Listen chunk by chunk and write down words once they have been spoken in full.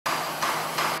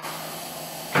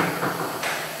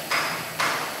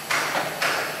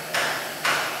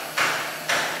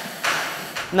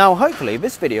Now hopefully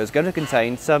this video is going to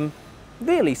contain some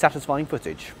really satisfying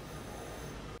footage.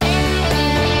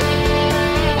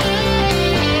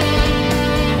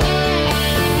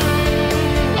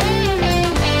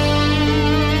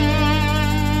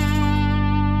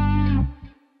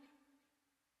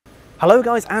 Hello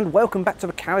guys and welcome back to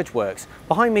the Carriage Works.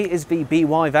 Behind me is the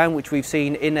BY van, which we've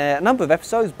seen in a number of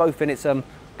episodes, both in its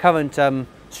current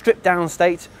stripped down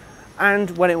state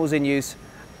and when it was in use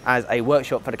as a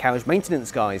workshop for the carriage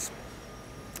maintenance guys.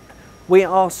 We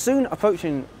are soon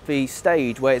approaching the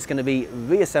stage where it's going to be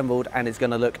reassembled and it's going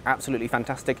to look absolutely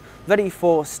fantastic, ready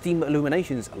for steam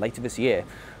illuminations later this year.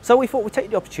 So we thought we'd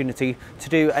take the opportunity to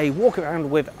do a walk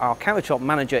around with our carriage shop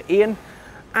manager Ian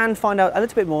and find out a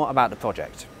little bit more about the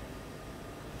project.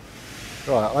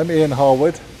 Right, I'm Ian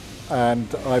Harwood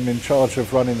and I'm in charge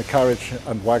of running the carriage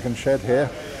and wagon shed here,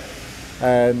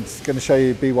 and going to show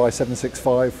you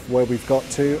BY765, where we've got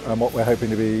to and what we're hoping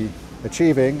to be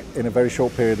achieving in a very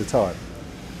short period of time.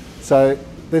 So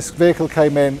this vehicle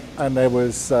came in and there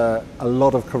was a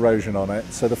lot of corrosion on it.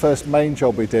 So the first main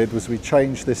job we did was we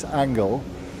changed this angle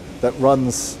that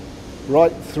runs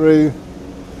right through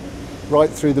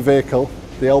the vehicle.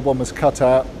 The old one was cut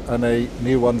out and a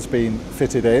new one's been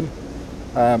fitted in.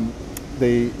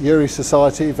 The Uri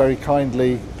Society very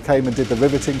kindly came and did the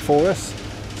riveting for us,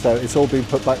 so it's all been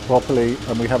put back properly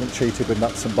and we haven't cheated with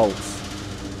nuts and bolts.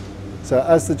 So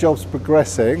as the job's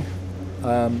progressing,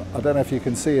 I don't know if you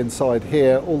can see inside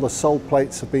here, all the sole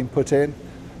plates have been put in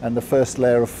and the first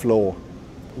layer of floor.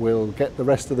 We'll get the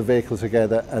rest of the vehicle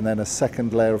together and then a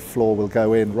second layer of floor will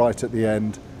go in right at the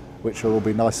end, which will all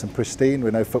be nice and pristine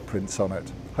with no footprints on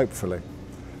it, hopefully.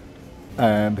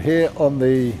 And here on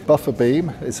the buffer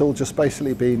beam, it's all just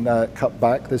basically been cut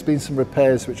back. There's been some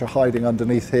repairs which are hiding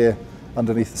underneath here,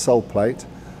 underneath the sole plate.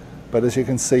 But as you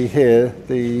can see here,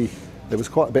 there was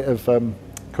quite a bit of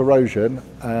corrosion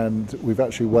and we've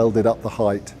actually welded up the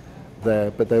height there,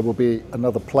 but there will be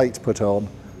another plate put on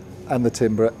and the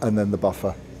timber and then the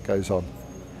buffer goes on.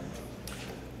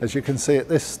 As you can see at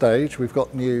this stage, we've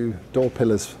got new door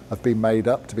pillars have been made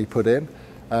up to be put in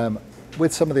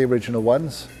with some of the original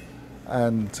ones.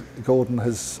 And Gordon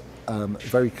has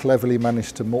very cleverly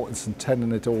managed to mortise and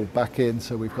tenon it all back in,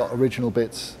 so we've got original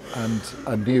bits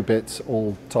and new bits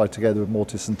all tied together with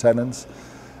mortise and tenons.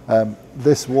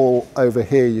 This wall over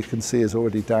here you can see is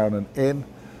already down and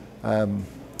in,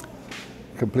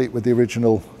 complete with the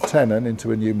original tenon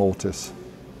into a new mortise.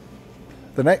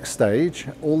 The next stage,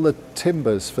 all the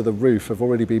timbers for the roof have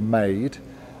already been made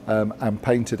and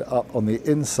painted up on the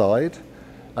inside.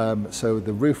 So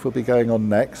the roof will be going on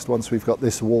next once we've got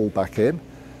this wall back in,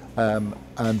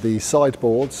 and the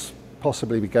sideboards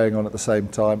possibly be going on at the same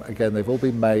time. Again, they've all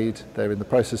been made, they're in the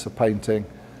process of painting,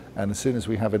 and as soon as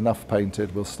we have enough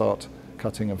painted we'll start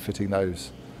cutting and fitting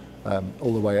those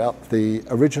all the way up. The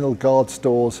original guards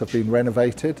doors have been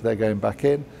renovated, they're going back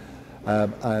in,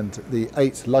 and the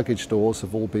 8 luggage doors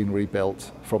have all been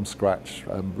rebuilt from scratch,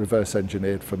 reverse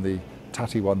engineered from the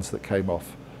tatty ones that came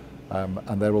off.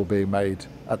 And they're all being made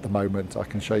at the moment. I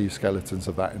can show you skeletons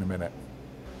of that in a minute.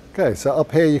 Okay, so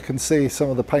up here you can see some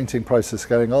of the painting process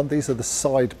going on. These are the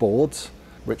sideboards,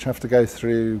 which have to go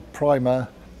through primer,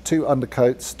 2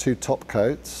 undercoats, 2 top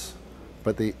coats,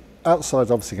 but the outside's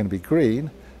obviously going to be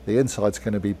green, the inside's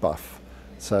going to be buff.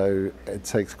 So it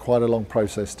takes quite a long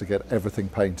process to get everything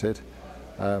painted.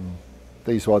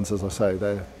 These ones, as I say,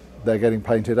 they're getting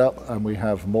painted up, and we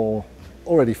have more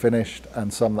already finished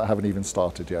and some that haven't even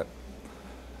started yet.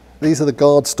 These are the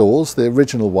guards doors, the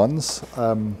original ones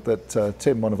that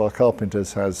Tim, one of our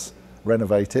carpenters, has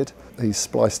renovated. He's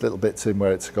spliced little bits in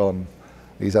where it's gone.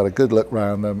 He's had a good look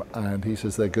round them and he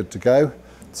says they're good to go.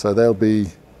 So they'll be,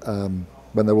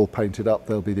 when they're all painted up,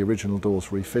 they'll be the original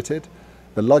doors refitted.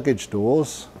 The luggage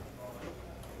doors,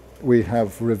 we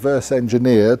have reverse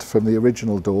engineered from the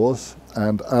original doors,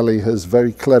 and Ali has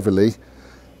very cleverly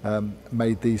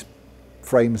made these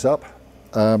frames up.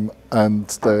 And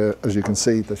as you can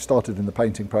see, they've started in the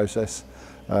painting process,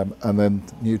 and then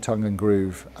new tongue and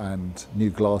groove and new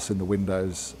glass in the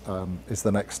windows is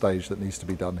the next stage that needs to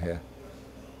be done here.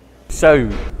 So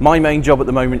my main job at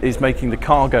the moment is making the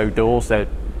cargo doors. They're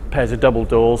pairs of double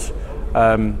doors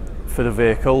for the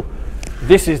vehicle.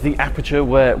 This is the aperture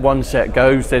where one set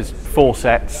goes. There's 4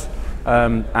 sets,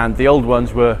 and the old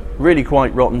ones were really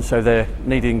quite rotten, so they're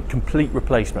needing complete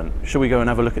replacement. Shall we go and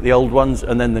have a look at the old ones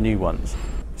and then the new ones?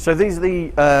 So these are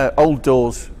the old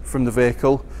doors from the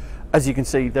vehicle. As you can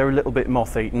see, they're a little bit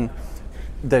moth-eaten.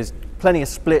 There's plenty of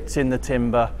splits in the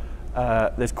timber.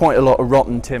 There's quite a lot of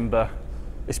rotten timber,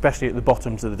 especially at the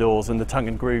bottoms of the doors, and the tongue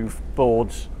and groove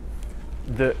boards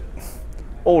that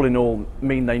all in all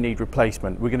mean they need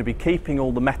replacement. We're going to be keeping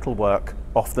all the metalwork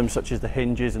off them, such as the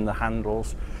hinges and the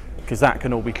handles, because that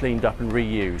can all be cleaned up and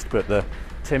reused, but the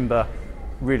timber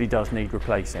really does need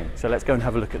replacing. So let's go and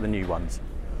have a look at the new ones.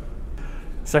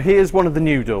 So here's one of the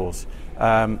new doors.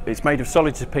 It's made of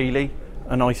solid sapele,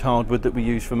 a nice hardwood that we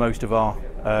use for most of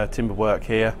our timber work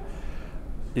here.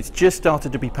 It's just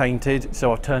started to be painted,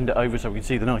 so I've turned it over so we can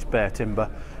see the nice bare timber.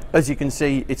 As you can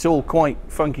see, it's all quite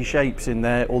funky shapes in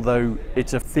there, although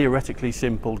it's a theoretically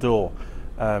simple door.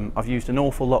 I've used an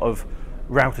awful lot of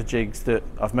router jigs that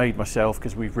I've made myself,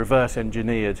 because we've reverse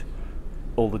engineered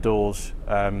all the doors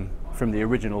from the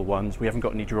original ones. We haven't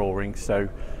got any drawings, so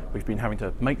we've been having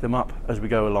to make them up as we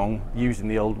go along, using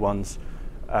the old ones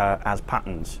as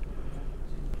patterns.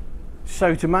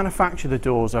 So to manufacture the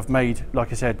doors, I've made,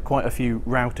 like I said, quite a few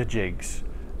router jigs.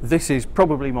 This is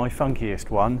probably my funkiest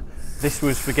one. This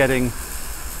was for getting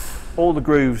all the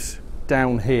grooves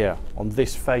down here on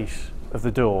this face of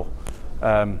the door.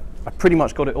 I pretty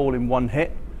much got it all in one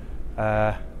hit,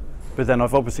 but then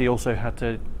I've obviously also had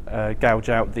to gouge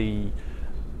out the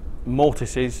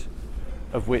mortises,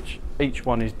 of which each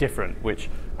one is different, which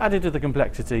added to the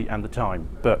complexity and the time,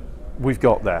 but we've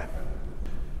got there.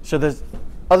 So there's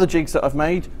other jigs that I've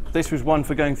made. This was one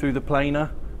for going through the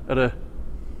planer at a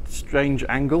strange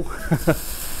angle.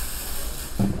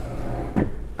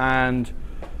 And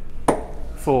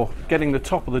for getting the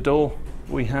top of the door,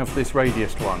 we have this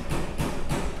radiused one,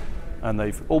 and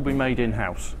they've all been made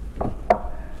in-house.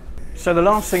 So the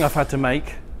last thing I've had to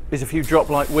make is a few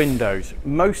drop-light windows.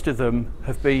 Most of them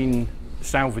have been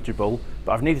salvageable,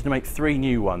 but I've needed to make 3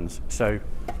 new ones. So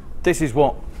this is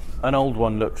what an old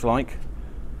one looks like,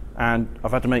 and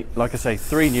I've had to make, like I say,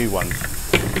 3 new ones.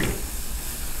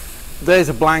 There's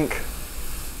a blank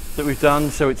that we've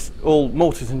done, so it's all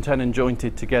mortise and tenon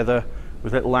jointed together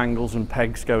with little angles and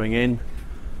pegs going in.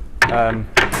 I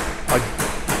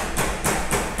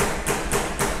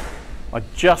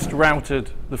just routed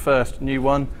the first new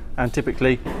one, and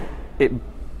typically it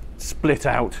split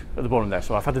out at the bottom there,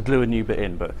 so I've had to glue a new bit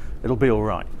in, but it'll be all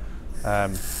right.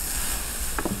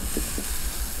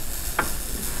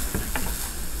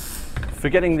 For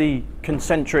getting the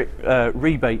concentric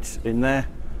rebates in there,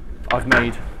 I've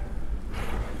made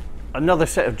another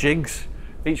set of jigs,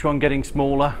 each one getting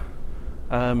smaller,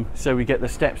 so we get the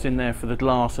steps in there for the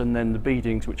glass and then the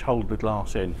beadings which hold the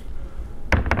glass in.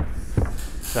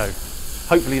 So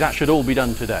hopefully that should all be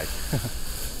done today.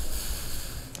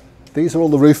 These are all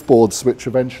the roof boards which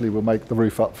eventually will make the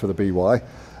roof up for the BY.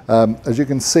 As you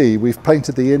can see, we've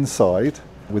painted the inside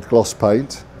with gloss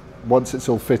paint. Once it's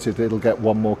all fitted, it'll get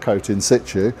one more coat in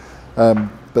situ.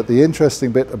 But the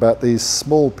interesting bit about these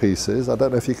small pieces, I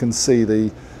don't know if you can see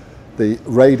the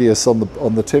radius on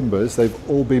the timbers. They've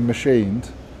all been machined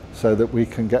so that we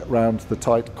can get round the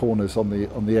tight corners on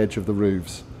the edge of the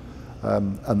roofs.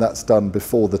 And that's done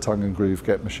before the tongue and groove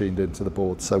get machined into the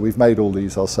board. So we've made all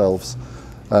these ourselves.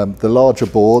 The larger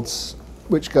boards,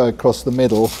 which go across the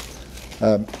middle,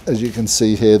 as you can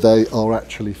see here, they are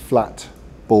actually flat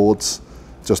boards,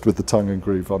 just with the tongue and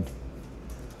groove on.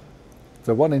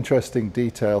 So one interesting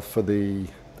detail for the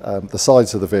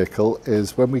sides of the vehicle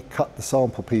is when we cut the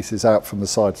sample pieces out from the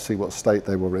side to see what state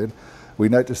they were in, we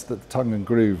noticed that the tongue and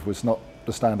groove was not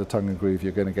the standard tongue and groove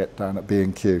you're going to get down at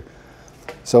B&Q.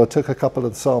 So I took a couple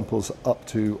of the samples up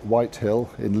to Whitehill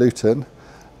in Luton,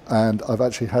 and I've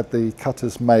actually had the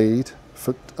cutters made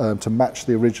for, to match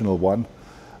the original one,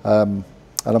 and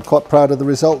I'm quite proud of the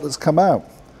result that's come out,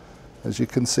 as you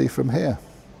can see from here.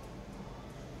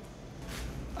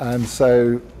 And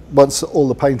so once all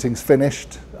the painting's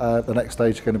finished, the next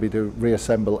stage is going to be to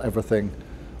reassemble everything,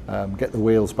 get the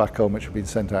wheels back on which have been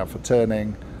sent out for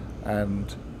turning,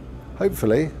 and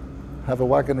hopefully have a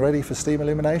wagon ready for steam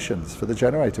illuminations for the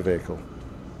generator vehicle.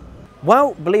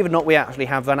 Well, believe it or not, we actually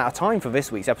have run out of time for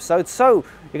this week's episode, so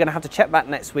you're going to have to check back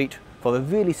next week for the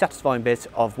really satisfying bit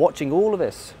of watching all of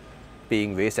this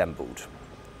being reassembled.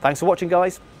 Thanks for watching,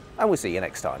 guys, and we'll see you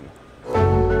next time.